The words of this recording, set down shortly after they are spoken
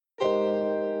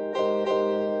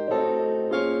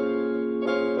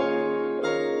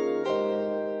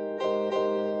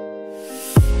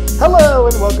Hello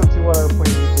and welcome to What Our Point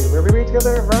Weekly, where we bring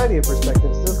together a variety of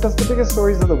perspectives to discuss the biggest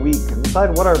stories of the week and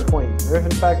decide what our point, or if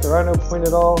in fact there are no point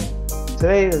at all.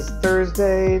 Today is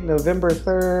Thursday, November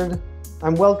 3rd.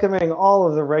 I'm welcoming all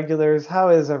of the regulars. How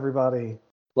is everybody?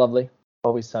 Lovely.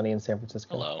 Always sunny in San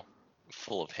Francisco. Hello.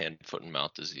 Full of hand, foot, and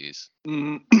mouth disease.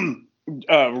 Gray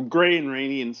and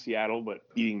rainy in Seattle, but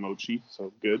eating mochi,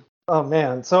 so good. Oh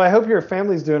man, so I hope your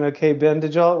family's doing okay, Ben. Were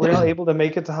y'all able to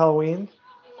make it to Halloween?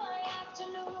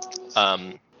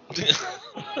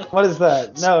 What is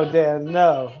that? No, Dan,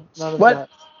 no. None of What? that.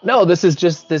 No, this is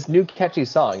just this new catchy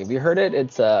song. Have you heard it?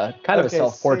 It's kind of a Okay,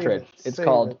 self-portrait. save it, It's save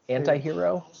called it, save it.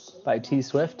 Anti-Hero by T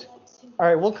Swift. All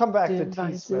right, we'll come back to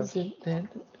T Swift.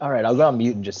 All right, I'll go on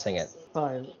mute and just sing it.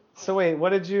 Fine. So wait,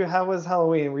 how was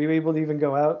Halloween? Were you able to even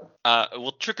go out?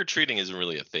 Well, trick-or-treating isn't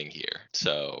really a thing here.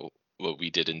 So what we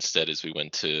did instead is we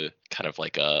went to kind of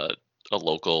like a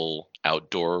local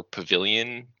outdoor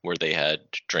pavilion where they had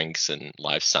drinks and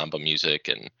live samba music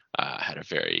and had a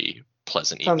very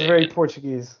pleasant Sounds evening. very And,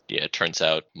 Portuguese. yeah, it turns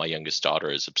out my youngest daughter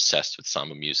is obsessed with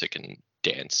samba music and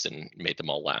danced and made them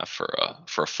all laugh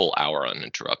for a full hour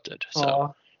uninterrupted. So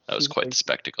Aw, that was she's quite like- the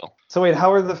spectacle. So wait,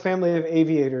 how are the family of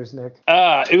aviators, Nick?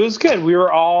 It was good. We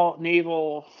were all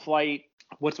naval flight.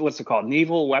 What's it called?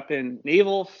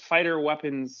 Naval Fighter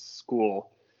Weapons School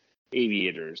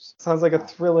aviators. Sounds like a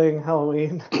thrilling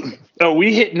Halloween. Oh,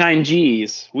 we hit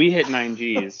 9Gs.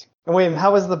 And wait,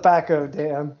 how was the backhoe,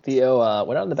 Dan? Theo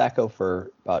went out in the backhoe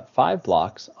for about 5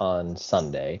 blocks on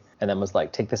Sunday and then was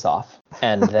like, take this off.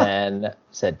 And then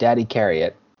said, Daddy, carry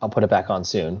it. I'll put it back on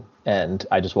soon. And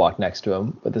I just walked next to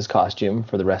him with his costume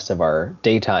for the rest of our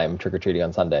daytime trick-or-treating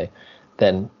on Sunday.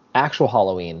 Then actual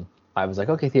Halloween, I was like,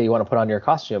 okay, Theo, you want to put on your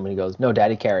costume? And he goes, no,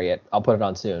 Daddy, carry it. I'll put it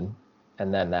on soon.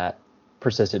 And then that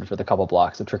persisted for the couple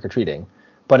blocks of trick-or-treating.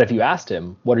 But if you asked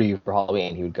him, what are you for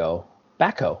Halloween? He would go,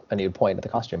 backhoe. And he would point at the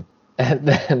costume. And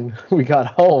then we got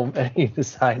home and he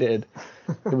decided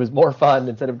it was more fun,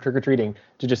 instead of trick-or-treating,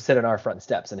 to just sit on our front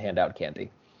steps and hand out candy.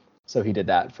 So he did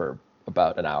that for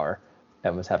about an hour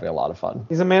and was having a lot of fun.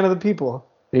 He's a man of the people.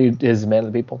 He is a man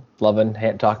of the people, loving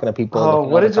talking to people. Oh, looking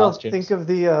at what all did the y'all costumes. think of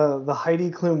the Heidi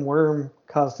Klum worm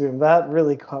costume? That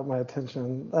really caught my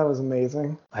attention. That was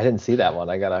amazing. I didn't see that one.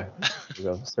 I gotta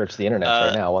go search the internet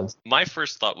right now. Once. My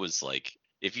first thought was like,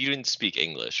 if you didn't speak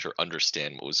English or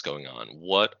understand what was going on,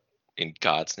 what in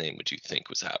God's name would you think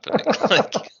was happening?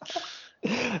 Like,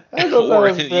 I thought that or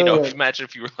was brilliant. imagine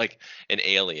if you were like an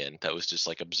alien that was just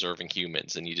like observing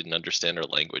humans and you didn't understand our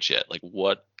language yet. Like,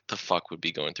 what the fuck would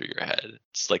be going through your head?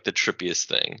 It's like the trippiest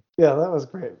thing. Yeah, that was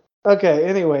great. Okay,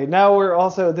 anyway, now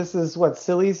this is what,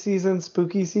 silly season,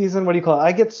 spooky season? What do you call it?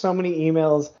 I get so many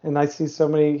emails and I see so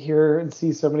many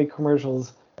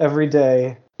commercials every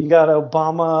day. You got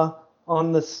Obama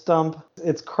on the stump.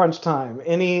 It's crunch time.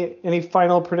 Any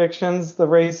final predictions? The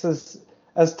race is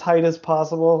as tight as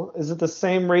possible. Is it the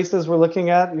same races we're looking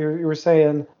at? You were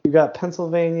saying you got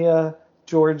Pennsylvania,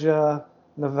 Georgia,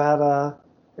 Nevada,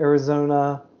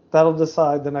 Arizona. That'll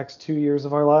decide the next 2 years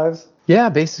of our lives. Yeah,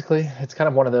 basically, it's kind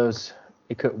of one of those.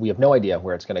 We have no idea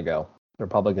where it's going to go. The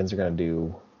Republicans are going to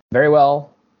do very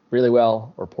well, really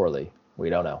well, or poorly. We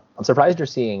don't know. I'm surprised you're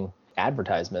seeing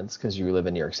advertisements because you live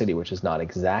in New York City, which is not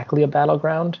exactly a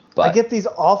battleground. But I get these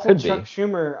awful could be. Chuck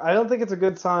Schumer. I don't think it's a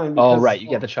good sign. Oh, Because right. You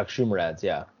get the Chuck Schumer ads,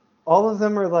 yeah. all of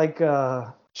them are like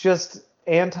just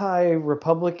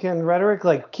anti-Republican rhetoric.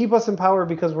 Like, keep us in power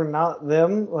because we're not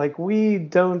them. Like, we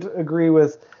don't agree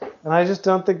with, and I just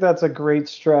don't think that's a great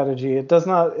strategy. It does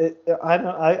not.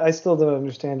 I still don't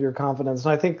understand your confidence,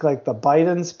 and I think like the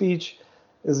Biden speech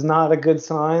is not a good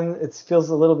sign. It feels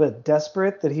a little bit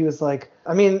desperate that he was like.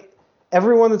 I mean,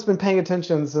 everyone that's been paying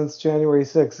attention since January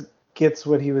 6th gets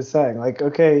what he was saying. Like,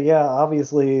 okay, yeah,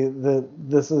 obviously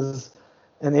this is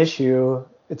an issue.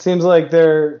 It seems like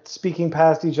they're speaking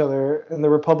past each other, and the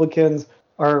Republicans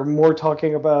are more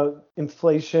talking about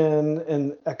inflation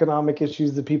and economic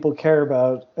issues that people care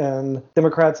about, and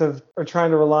Democrats are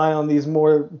trying to rely on these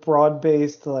more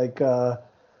broad-based, like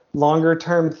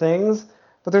longer-term things.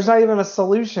 But there's not even a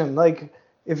solution. Like,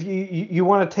 if you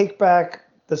want to take back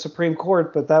the Supreme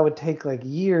Court, but that would take like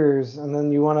years, and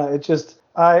then you want to.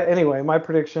 Anyway, my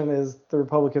prediction is the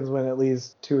Republicans win at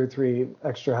least 2 or 3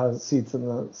 extra House seats in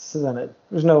the Senate.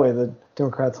 There's no way the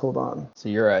Democrats hold on. So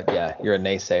you're a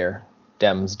naysayer.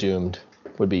 Dems doomed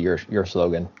would be your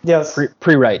slogan. Yes.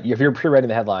 Pre-write. If you're pre-writing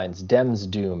the headlines, Dems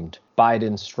doomed.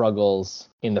 Biden struggles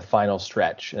in the final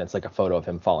stretch, and it's like a photo of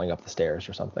him falling up the stairs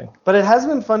or something. But it has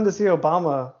been fun to see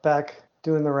Obama back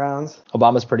doing the rounds.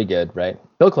 Obama's pretty good, right?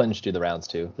 Bill Clinton should do the rounds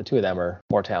too. The two of them are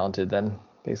more talented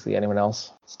basically anyone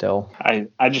else still.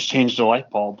 I just changed a light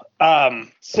bulb.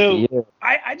 So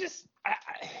I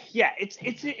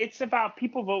it's about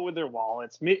people vote with their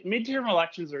wallets. Midterm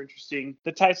elections are interesting.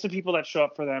 The types of people that show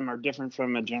up for them are different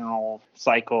from a general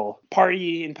cycle.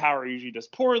 Party in power usually does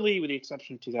poorly, with the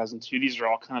exception of 2002. These are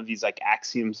all kind of these like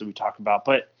axioms that we talk about.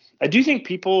 But I do think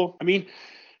people, I mean,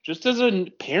 just as a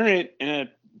parent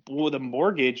with a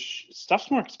mortgage, stuff's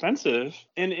more expensive,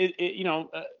 and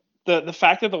the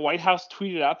fact that the White House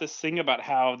tweeted out this thing about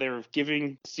how they're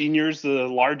giving seniors the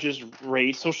largest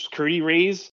Social Security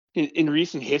raise in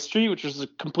recent history, which was a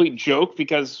complete joke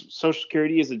because Social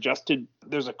Security is adjusted.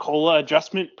 There's a COLA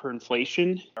adjustment per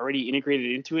inflation already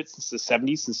integrated into it since the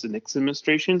 70s, since the Nixon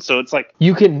administration. So it's like,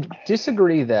 you can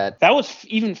disagree that was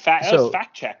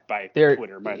fact checked by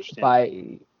Twitter.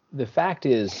 The fact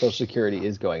is Social Security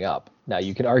is going up. Now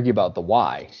you can argue about the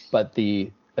why, but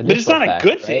but it's not a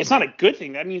good thing. Right? It's not a good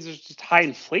thing. That means there's just high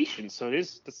inflation. So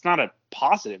that's not a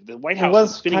positive. The White House. It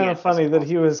was kind of funny that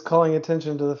he was calling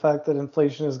attention to the fact that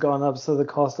inflation has gone up, so the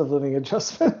cost of living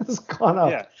adjustment has gone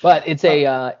up. Yeah. But it's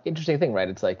a interesting thing, right?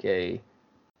 It's like the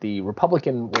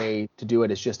Republican way to do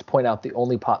it is just point out the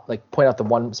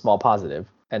one small positive,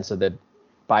 and so that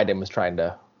Biden was trying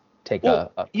to take a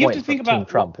point from Team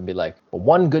Trump and be like, well,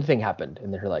 one good thing happened,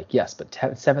 and they're like, yes, but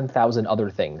 7,000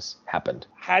 other things happened.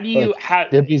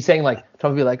 They'd be saying like,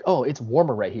 Trump would be like, oh, it's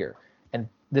warmer right here, and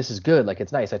this is good, like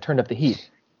it's nice, I turned up the heat,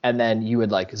 and then you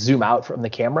would like zoom out from the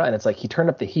camera, and it's like he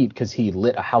turned up the heat because he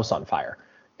lit a house on fire,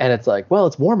 and it's like, well,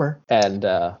 it's warmer, and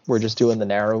we're just doing the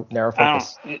narrow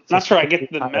focus. Not sure I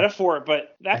get the metaphor,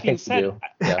 but that being said,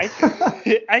 yeah.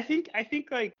 I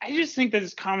just think that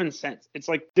it's common sense. It's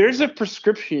like there's a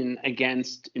prescription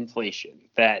against inflation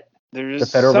that the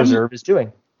Federal Reserve is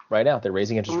doing right now. They're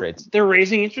raising interest rates. They're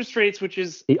raising interest rates, which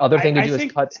is the other thing to do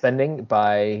is cut spending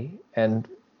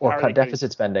or cut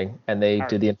deficit spending, and they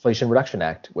did the Inflation Reduction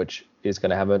Act, which is going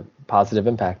to have a positive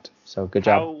impact. So good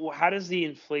job. How does the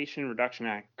Inflation Reduction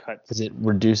Act cut? Because it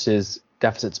reduces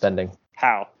deficit spending.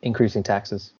 How? Increasing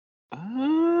taxes.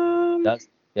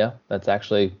 That's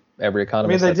actually every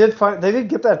economist. I mean, they did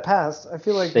get that passed. I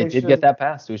feel like they did get that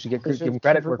passed. We should give them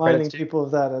credit for reminding people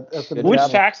of that at the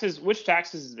Which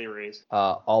taxes did they raise?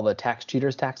 All the tax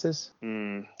cheaters taxes.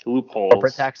 Loopholes.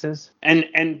 Corporate taxes. And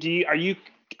are you,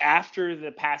 after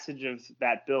the passage of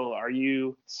that bill, are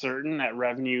you certain that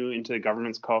revenue into the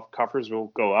government's coffers will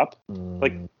go up?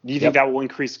 Like, do you think that will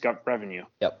increase revenue?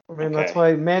 Yep. I mean, that's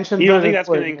why Manchin. You don't think that's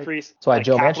going to increase? That's why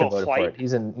Joe Manchin voted for it.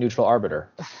 He's a neutral arbiter.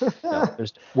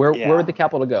 Where would the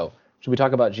capital go? Should we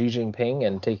talk about Xi Jinping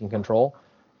and taking control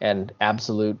and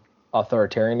absolute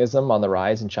authoritarianism on the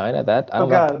rise in China? I don't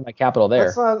know put my capital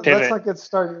there. Let's not get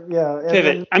started. Yeah.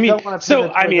 Pivot.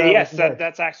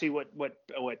 That's actually what.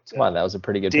 Come on, that was a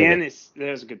pretty good pivot.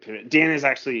 That was a good pivot. Dan is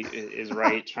actually is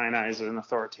right. China is an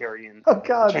authoritarian. Oh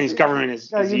God. Chinese government is.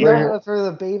 You don't have to throw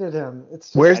the bait at him. It's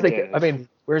just, where's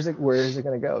it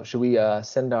going to go? Should we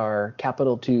send our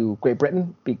capital to Great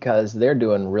Britain because they're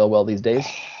doing real well these days?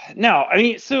 No, I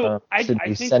mean, should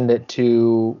we send it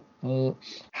to?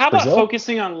 How about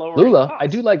focusing on lowering Lula? costs? I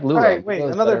do like Lula. All right, wait,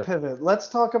 another pivot. Let's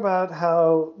talk about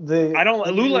how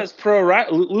Lula is pro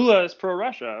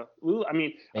Russia. I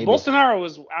mean, maybe. Bolsonaro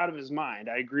was out of his mind.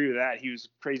 I agree with that. He was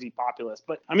crazy populist.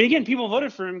 But I mean, again, people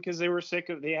voted for him because they were sick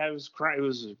of it was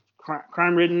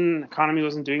crime-ridden, economy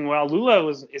wasn't doing well. Lula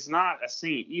is not a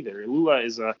saint either. Lula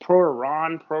is a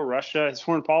pro-Iran, pro-Russia. His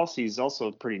foreign policy is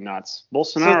also pretty nuts.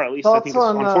 Bolsonaro, at least, I think his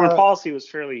foreign policy was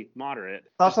fairly moderate.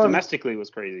 Just domestically was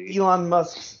crazy. Elon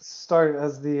Musk's start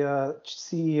as the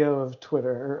CEO of Twitter,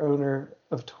 or owner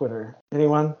of Twitter.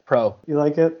 Anyone? Pro. You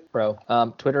like it? Pro.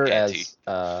 Twitter Anti.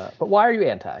 But why are you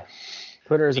anti?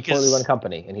 Twitter is a poorly run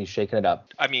company, and he's shaking it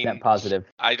up. I mean, net positive.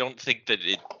 I don't think that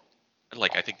it.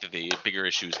 I think that the bigger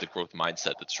issue is the growth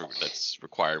mindset that's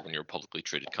required when you're a publicly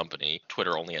traded company.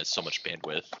 Twitter only has so much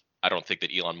bandwidth. I don't think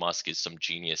that Elon Musk is some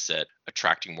genius at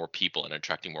attracting more people and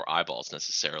attracting more eyeballs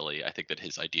necessarily. I think that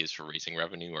his ideas for raising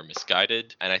revenue are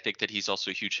misguided. And I think that he's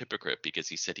also a huge hypocrite because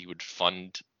he said he would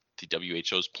fund the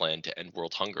WHO's plan to end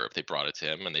world hunger if they brought it to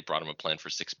him. And they brought him a plan for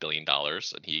 $6 billion.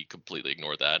 And he completely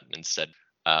ignored that and instead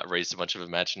raised a bunch of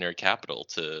imaginary capital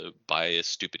to buy a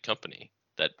stupid company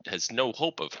that has no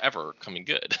hope of ever coming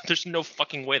good. There's no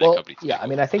fucking way that company. Yeah, I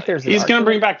mean, I think he's going to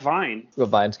bring back Vine. Well,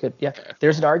 Vine's good. Yeah,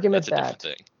 there's an argument that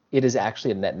it is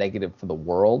actually a net negative for the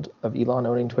world of Elon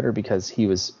owning Twitter because he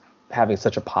was having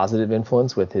such a positive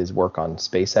influence with his work on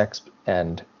SpaceX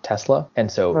and Tesla, and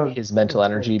so his mental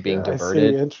energy being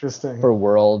diverted for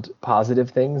world positive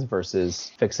things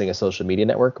versus fixing a social media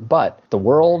network. But the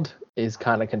world is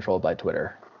kind of controlled by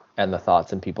Twitter and the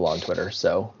thoughts and people on Twitter,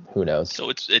 so who knows? So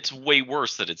it's way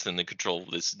worse that it's in the control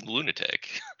of this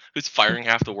lunatic who's firing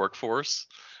half the workforce.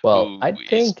 Well, I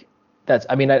think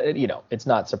it's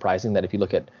not surprising that if you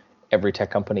look at every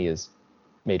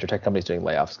major tech companies doing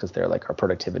layoffs because they're like, our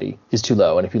productivity is too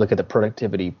low. And if you look at the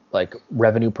productivity, like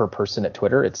revenue per person at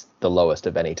Twitter, it's the lowest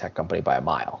of any tech company by a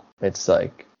mile. It's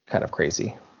like kind of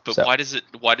crazy. But why does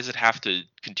it have to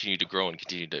continue to grow and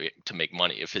continue to make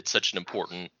money if it's such an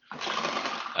important?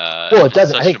 Well, it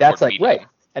doesn't. I think that's like medium, right,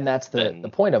 and that's the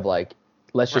point of like,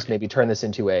 let's just maybe turn this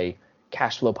into a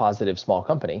cash flow positive small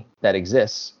company that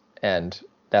exists, and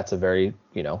that's a very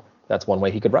that's one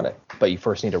way he could run it. But you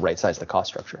first need to right size the cost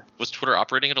structure. Was Twitter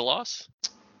operating at a loss?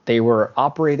 They were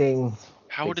operating.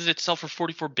 How did it sell for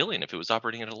 $44 billion if it was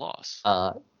operating at a loss?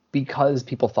 Because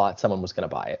people thought someone was going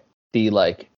to buy it.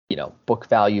 The book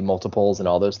value multiples and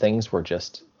all those things were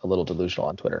just a little delusional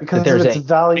on Twitter. Because there's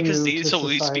value because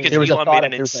Elon made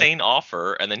an insane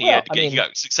offer, and then he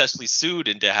got successfully sued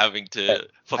into having to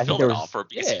fulfill that offer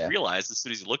because he realized as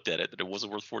soon as he looked at it that it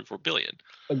wasn't worth $44 billion.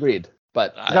 Agreed.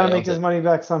 But he's got to make his money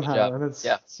back somehow, and it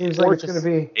seems like it's going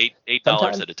to be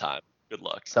 $8 at a time. Good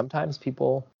luck. Sometimes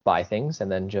people buy things and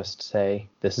then just say,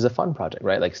 this is a fun project,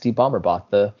 right? Like Steve Ballmer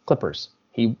bought the Clippers.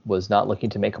 He was not looking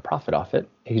to make a profit off it.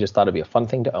 He just thought it'd be a fun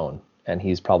thing to own. And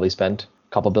he's probably spent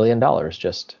a couple $1 billion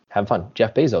just have fun.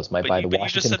 Jeff Bezos might buy the Washington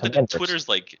Commanders. You just said that Twitter's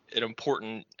like an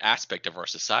important aspect of our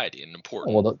society, an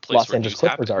important the place Los Angeles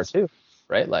Clippers are too,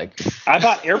 right? Like I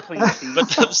bought airplane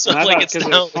seats. But so like it's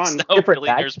now different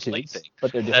billionaires plaything.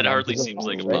 But they're different. That hardly seems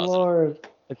like a positive.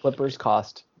 The Clippers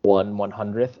cost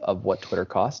 1/100th of what Twitter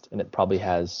cost, and it probably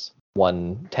has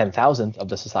 1/10,000th of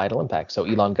the societal impact. So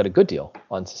Elon got a good deal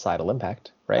on societal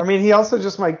impact, right? I mean, he also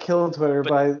just might kill Twitter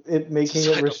by making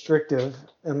it restrictive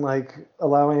and like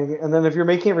allowing. And then if you're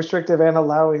making it restrictive and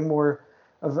allowing more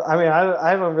of,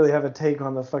 I don't really have a take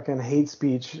on the fucking hate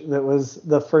speech that was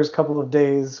the first couple of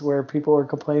days where people were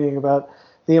complaining about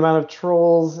the amount of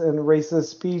trolls and racist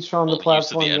speech on the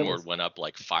platform. The use of the N-word went up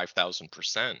like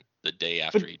 5,000% the day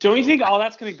after. But don't you think all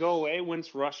that's going to go away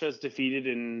once Russia is defeated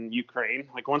in Ukraine?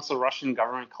 Like once the Russian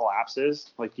government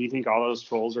collapses, like do you think all those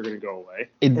trolls are going to go away?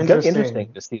 It'd be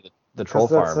interesting to see the troll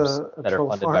farms that are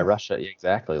funded by Russia.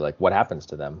 Exactly. Like what happens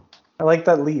to them? I like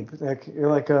that leap. Like you're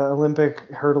like an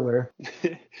Olympic hurdler.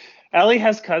 Ellie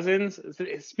has cousins.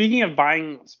 Speaking of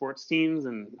buying sports teams,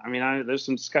 and there's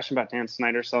some discussion about Dan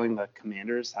Snyder selling the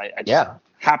Commanders. I just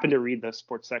happened to read the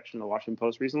sports section of the Washington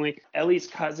Post recently. Ellie's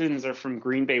cousins are from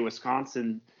Green Bay,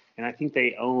 Wisconsin, and I think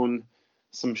they own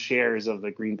some shares of the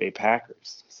Green Bay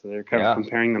Packers. So they're kind of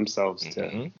comparing themselves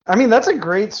to. I mean, that's a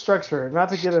great structure. Not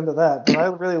to get into that, but I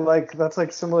really that's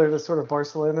like similar to sort of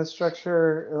Barcelona's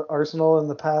structure, Arsenal in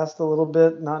the past a little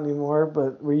bit, not anymore,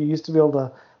 but where you used to be able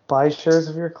to buy shares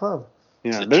of your club.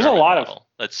 Yeah, there's a lot of.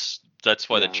 That's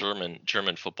why the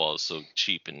German football is so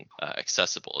cheap and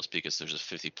accessible. Is because there's a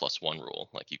 50+1 rule.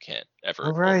 Like you can't ever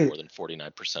own more than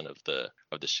 49% of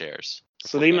the shares.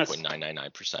 So they must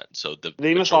 999%. So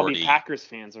they must all be Packers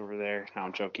fans over there. No,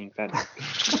 I'm joking.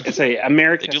 It's a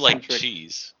America. They do like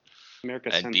cheese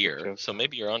and beer. Joke. So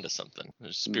maybe you're onto something.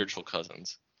 There's spiritual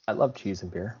cousins. I love cheese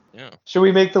and beer. Yeah. Should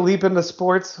we make the leap into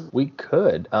sports? We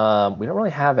could. We don't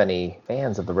really have any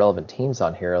fans of the relevant teams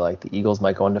on here. Like the Eagles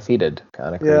might go undefeated.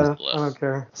 Kind of crazy. Yeah, I don't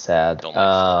care. Sad.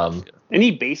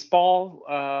 Any baseball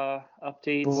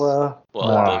updates? The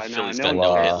Phillies got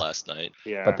no hit last night.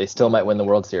 Yeah. But they still might win the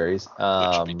World Series. Which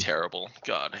would be terrible.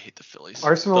 God, I hate the Phillies.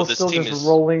 Arsenal's still just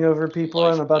rolling over people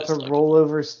and about to roll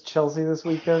over Chelsea this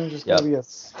weekend. Just gonna be a.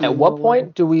 At what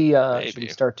point do we should we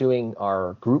start doing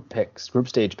our group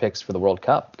stage picks for the World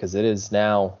Cup? Because it is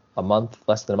now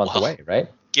less than a month away, right?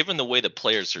 Given the way the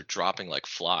players are dropping like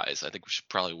flies, I think we should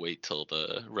probably wait till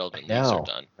the relevant leagues are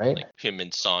done. Right? Like him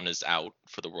and Son is out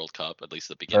for the World Cup, at least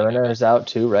at the beginning. Werner's out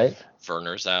too, right?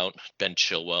 Werner's out. Ben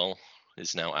Chilwell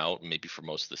is now out, maybe for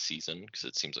most of the season, because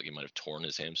it seems like he might have torn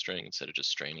his hamstring instead of just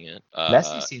straining it.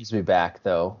 Messi seems to be back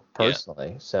though, personally.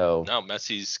 Yeah. So no,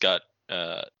 Messi's got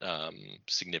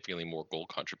significantly more goal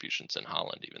contributions than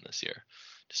Haaland even this year,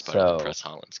 despite all the press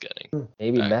Haaland's getting.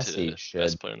 Maybe Messi should.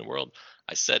 Best player in the world.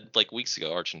 I said like weeks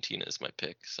ago, Argentina is my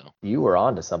pick. So you were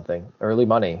on to something. Early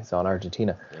money is on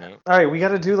Argentina. Yeah. All right, we got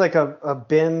to do like a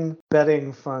bin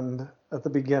betting fund at the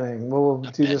beginning. We'll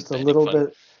do just a little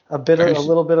bit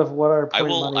of what our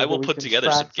money I will put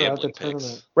together some gambling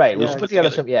picks. Right, we'll put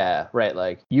together some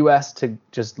like US to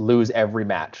just lose every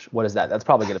match. What is that? That's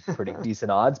probably going to be pretty decent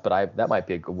odds, but that might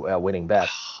be a winning bet.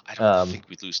 I don't think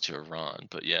we'd lose to Iran,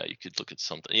 but yeah, you could look at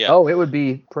something. Yeah. Oh, it would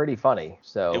be pretty funny.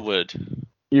 So it would.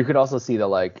 You could also see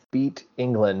the beat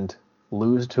England,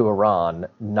 lose to Iran,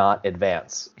 not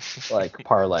advance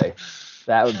parlay.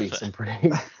 That would be some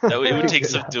pretty. It would take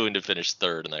some doing to finish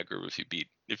third in that group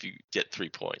if you get 3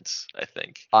 points. I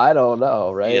think I don't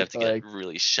know, right? you have to Like, get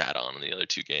really shat on in the other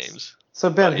 2 games. So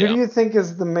Ben, But, who yeah. do you think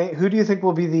is the main? Who do you think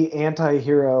will be the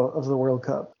anti-hero of the World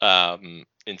Cup?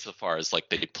 Insofar as like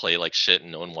they play like shit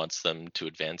and no one wants them to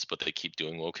advance, but they keep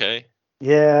doing okay.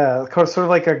 Yeah, of course, sort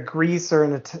of like a Greece or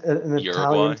an Italian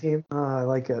Uruguay. team. Oh, I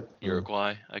like it.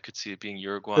 Uruguay, I could see it being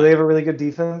Uruguay. Do they have a really good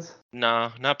defense?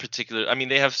 No, not particular. I mean,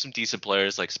 they have some decent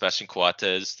players like Sebastian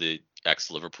Coates, the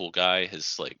ex-Liverpool guy,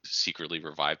 has like secretly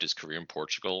revived his career in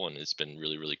Portugal and has been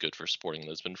really, really good for Sporting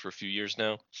Lisbon for a few years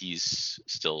now. He's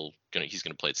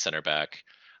gonna play at center back.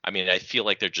 I mean, I feel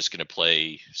like they're just gonna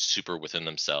play super within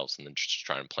themselves and then just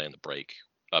try and play on the break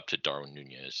up to Darwin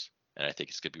Nunez. And I think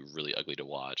it's gonna be really ugly to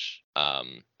watch.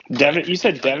 Devin, you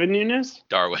said Devin Nunes?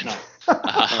 Darwin.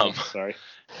 No. Sorry.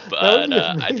 But be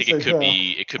I think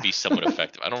amazing, it could be somewhat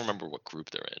effective. I don't remember what group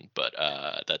they're in, but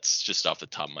that's just off the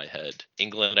top of my head.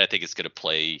 England, I think, is going to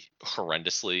play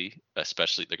horrendously.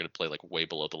 Especially, they're going to play like way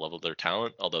below the level of their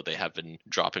talent. Although they have been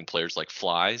dropping players like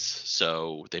flies,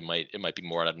 so it might be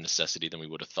more out of necessity than we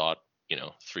would have thought,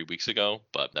 3 weeks ago.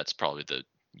 But that's probably the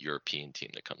European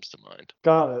team that comes to mind.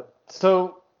 Got it.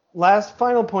 So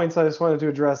final points I just wanted to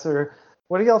address are,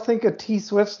 what do y'all think of T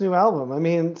Swift's new album? I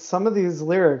mean, some of these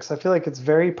lyrics, I feel like it's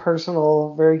very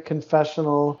personal, very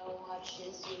confessional.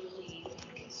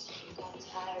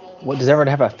 what does everyone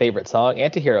have a favorite song?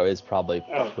 Antihero is probably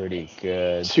pretty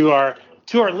good. To our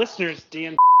listeners,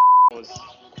 Dan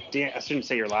I shouldn't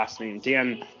say your last name.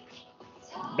 Dan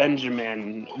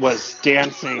Benjamin was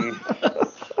dancing.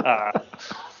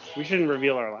 We shouldn't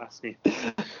reveal our last name.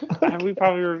 Have we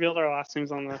probably revealed our last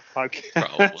names on the podcast?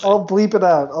 Probably. I'll bleep it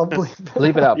out.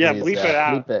 Bleep it out, Yeah, please. bleep it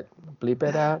out. Bleep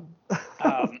it out.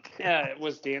 Yeah, it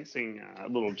was dancing a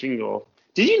little jingle.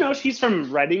 Did you know she's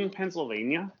from Reading,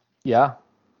 Pennsylvania? Yeah.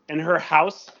 And her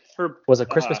house, Was a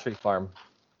Christmas tree farm.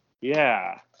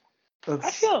 Yeah.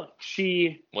 I feel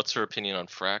she. What's her opinion on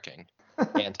fracking?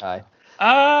 Anti.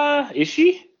 Is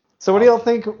she? So what do y'all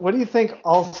think? What do you think?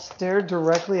 I'll stare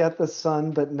directly at the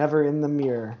sun, but never in the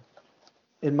mirror.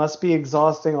 It must be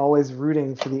exhausting, always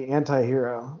rooting for the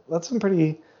anti-hero. That's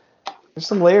there's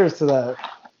some layers to that.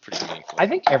 Pretty meaningful. I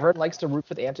think everyone likes to root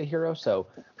for the anti-hero, so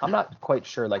I'm not quite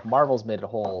sure. Like, Marvel's made a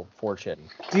whole fortune.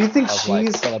 Do you think Of, like,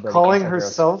 she's celebrating calling anti-heroes.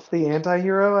 herself the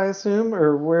anti-hero, I assume?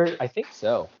 Or where? I think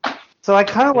so. So I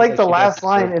kind of Feels like like the she last does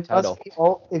line. deserve It the title.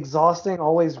 must be exhausting,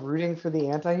 always rooting for the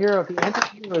anti-hero. If the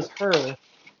anti-hero is her,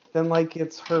 then like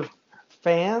it's her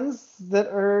fans that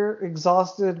are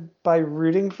exhausted by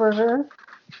rooting for her.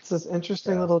 It's this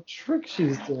interesting little trick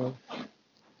she's doing.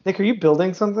 Nick, are you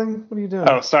building something? What are you doing?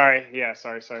 Oh, sorry. Yeah,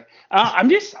 sorry. I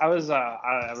was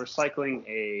recycling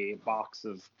a box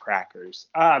of crackers.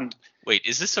 Wait,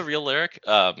 is this a real lyric?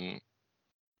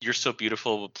 You're so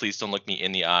beautiful, but please don't look me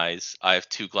in the eyes. I have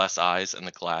 2 glass eyes, and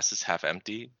the glass is half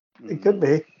empty. It could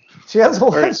be. She has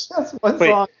one Wait.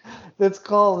 song that's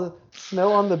called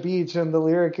Snow on the Beach, and the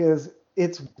lyric is,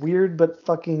 it's weird but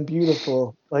fucking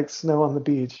beautiful, like snow on the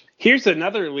beach. Here's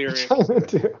another lyric. Snow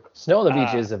on the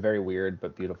beach is a very weird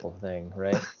but beautiful thing,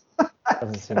 right?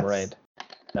 Doesn't seem right.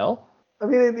 No? I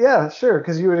mean, yeah, sure,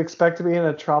 because you would expect to be in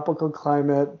a tropical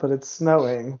climate, but it's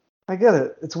snowing. I get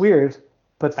it. It's weird,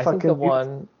 but I fucking think the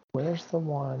one... Where's the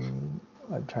one...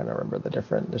 I'm trying to remember the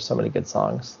different... There's so many good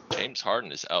songs. James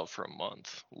Harden is out for a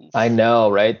month. Oof. I know,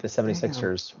 right? The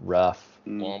 76ers, rough.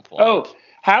 Womp womp. Oh,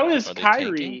 how is Are they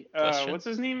Kyrie? tanking? Question? What's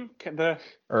his name? The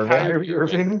Irving. Kyrie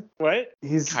Irving. what?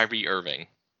 Kyrie Irving.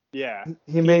 Yeah.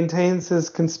 He maintains his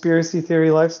conspiracy theory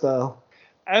lifestyle.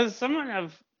 As someone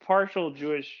of partial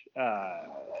Jewish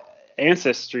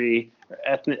ancestry,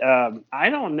 I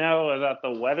don't know about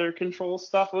the weather control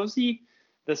stuff. Was he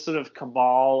the sort of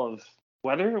cabal of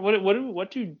weather?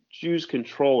 What do Jews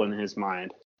control in his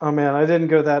mind? Oh man, I didn't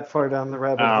go that far down the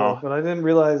rabbit Oh. hole, but I didn't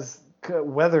realize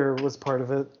weather was part of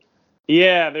it.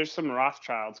 Yeah, there's some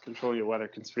Rothschilds controlling your weather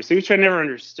conspiracy, which I never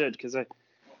understood because I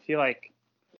feel like,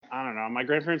 I don't know, my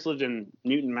grandparents lived in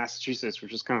Newton, Massachusetts,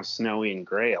 which was kind of snowy and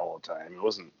gray all the time. It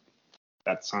wasn't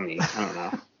that sunny. I don't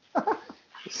know.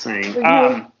 Just saying.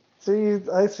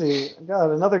 I see.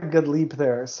 God, another good leap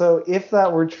there. So if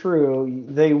that were true,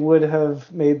 they would have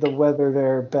made the weather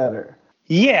there better.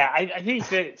 Yeah, I think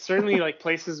that certainly like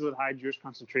places with high Jewish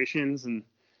concentrations and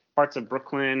parts of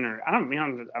Brooklyn, or I don't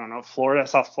know, Florida,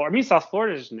 South Florida. I mean, South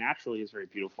Florida just naturally is very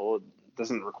beautiful. It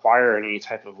doesn't require any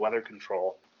type of weather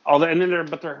control.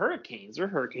 But they're hurricanes. There are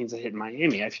hurricanes that hit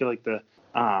Miami. I feel like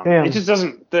it just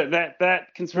doesn't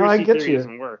that conspiracy theory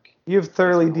doesn't work. You've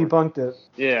thoroughly debunked it.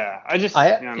 Yeah, I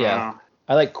don't know.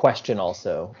 I like question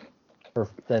also.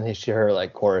 Then her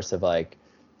like chorus of like,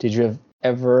 did you have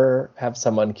ever have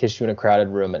someone kiss you in a crowded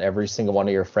room and every single one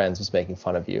of your friends was making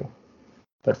fun of you,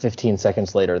 but 15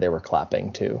 seconds later they were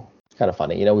clapping too? It's kind of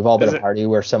funny. You know, we've all been at a party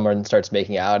where someone starts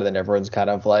making out and then everyone's kind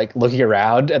of like looking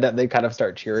around and then they kind of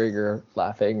start cheering or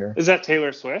laughing. Or Is that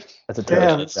Taylor Swift? That's a Damn,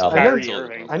 Taylor Swift I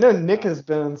album. know, I know Nick has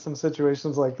been in some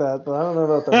situations like that, but I don't know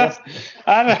about the rest.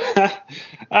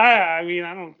 I mean,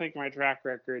 I don't think my track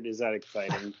record is that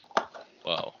exciting.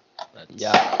 Wow.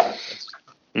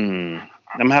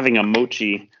 I'm having a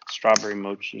strawberry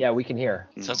mochi. Yeah, we can hear.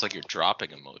 It sounds like you're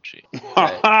dropping a mochi.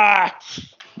 Right.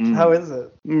 How is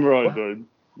it? Really good.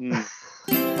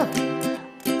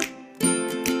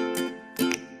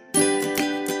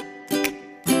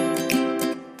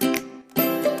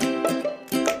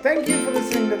 Thank you for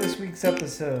listening to this week's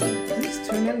episode. Please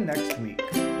tune in next week.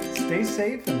 Stay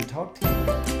safe and talk to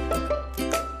you.